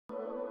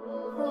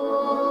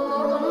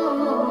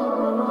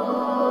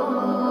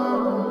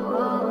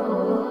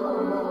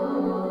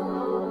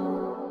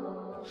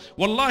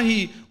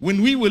Wallahi,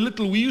 when we were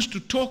little, we used to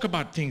talk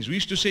about things. We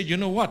used to say, you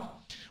know what?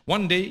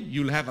 One day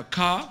you'll have a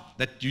car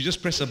that you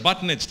just press a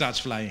button, it starts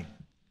flying.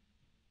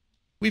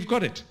 We've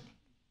got it.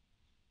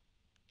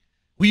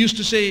 We used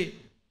to say,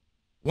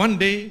 one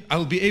day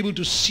I'll be able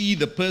to see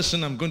the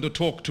person I'm going to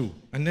talk to.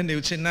 And then they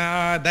would say,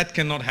 nah, that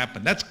cannot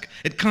happen.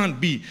 It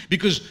can't be.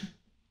 Because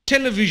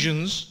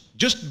televisions,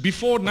 just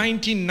before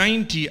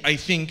 1990, I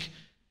think,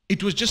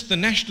 it was just the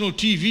national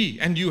TV,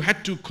 and you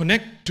had to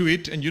connect to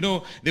it, and you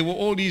know, there were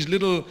all these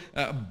little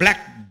black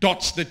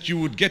dots that you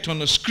would get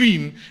on a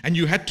screen, and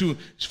you had to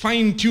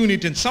fine-tune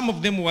it, and some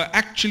of them were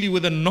actually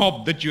with a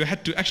knob that you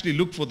had to actually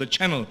look for the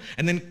channel,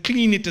 and then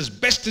clean it as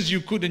best as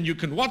you could, and you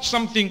can watch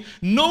something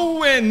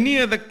nowhere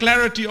near the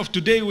clarity of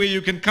today, where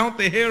you can count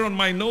the hair on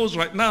my nose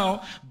right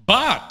now,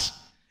 but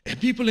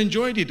people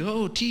enjoyed it.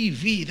 Oh,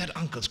 TV, that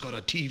uncle's got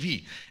a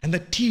TV. And the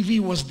TV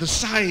was the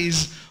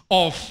size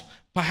of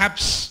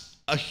perhaps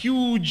a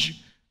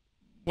huge,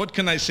 what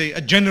can I say,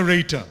 a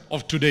generator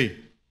of today,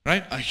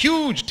 right? A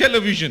huge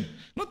television.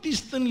 Not these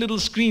thin little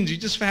screens. You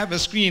just have a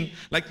screen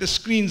like the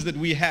screens that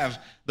we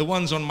have, the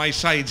ones on my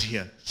sides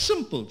here.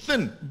 Simple,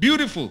 thin,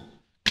 beautiful,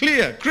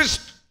 clear,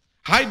 crisp,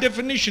 high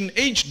definition,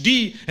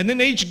 HD, and then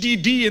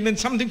HDD, and then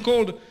something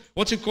called,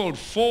 what's it called?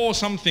 4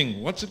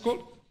 something. What's it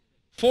called?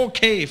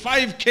 4K,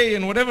 5K,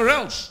 and whatever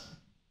else.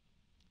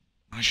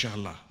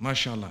 MashaAllah,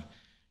 MashaAllah.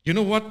 You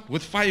know what?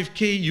 With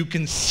 5K, you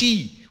can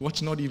see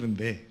what's not even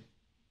there.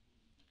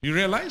 You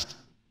realized?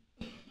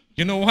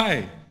 You know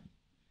why?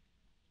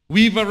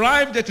 We've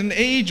arrived at an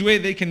age where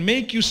they can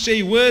make you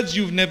say words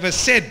you've never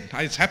said.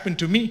 It's happened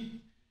to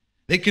me.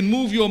 They can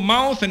move your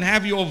mouth and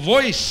have your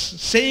voice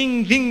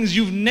saying things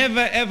you've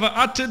never ever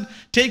uttered,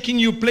 taking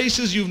you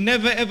places you've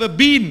never ever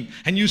been,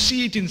 and you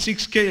see it in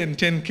 6K and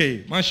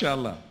 10K.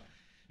 MashaAllah.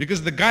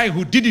 Because the guy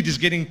who did it is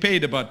getting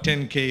paid about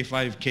 10K,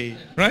 5K,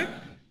 right?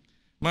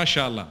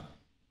 MashaAllah.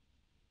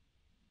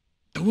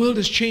 The world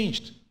has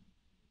changed.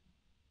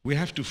 We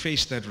have to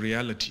face that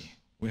reality.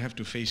 We have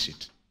to face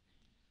it.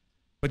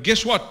 But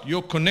guess what?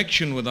 Your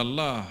connection with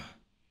Allah,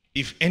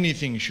 if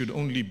anything, should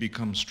only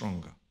become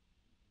stronger.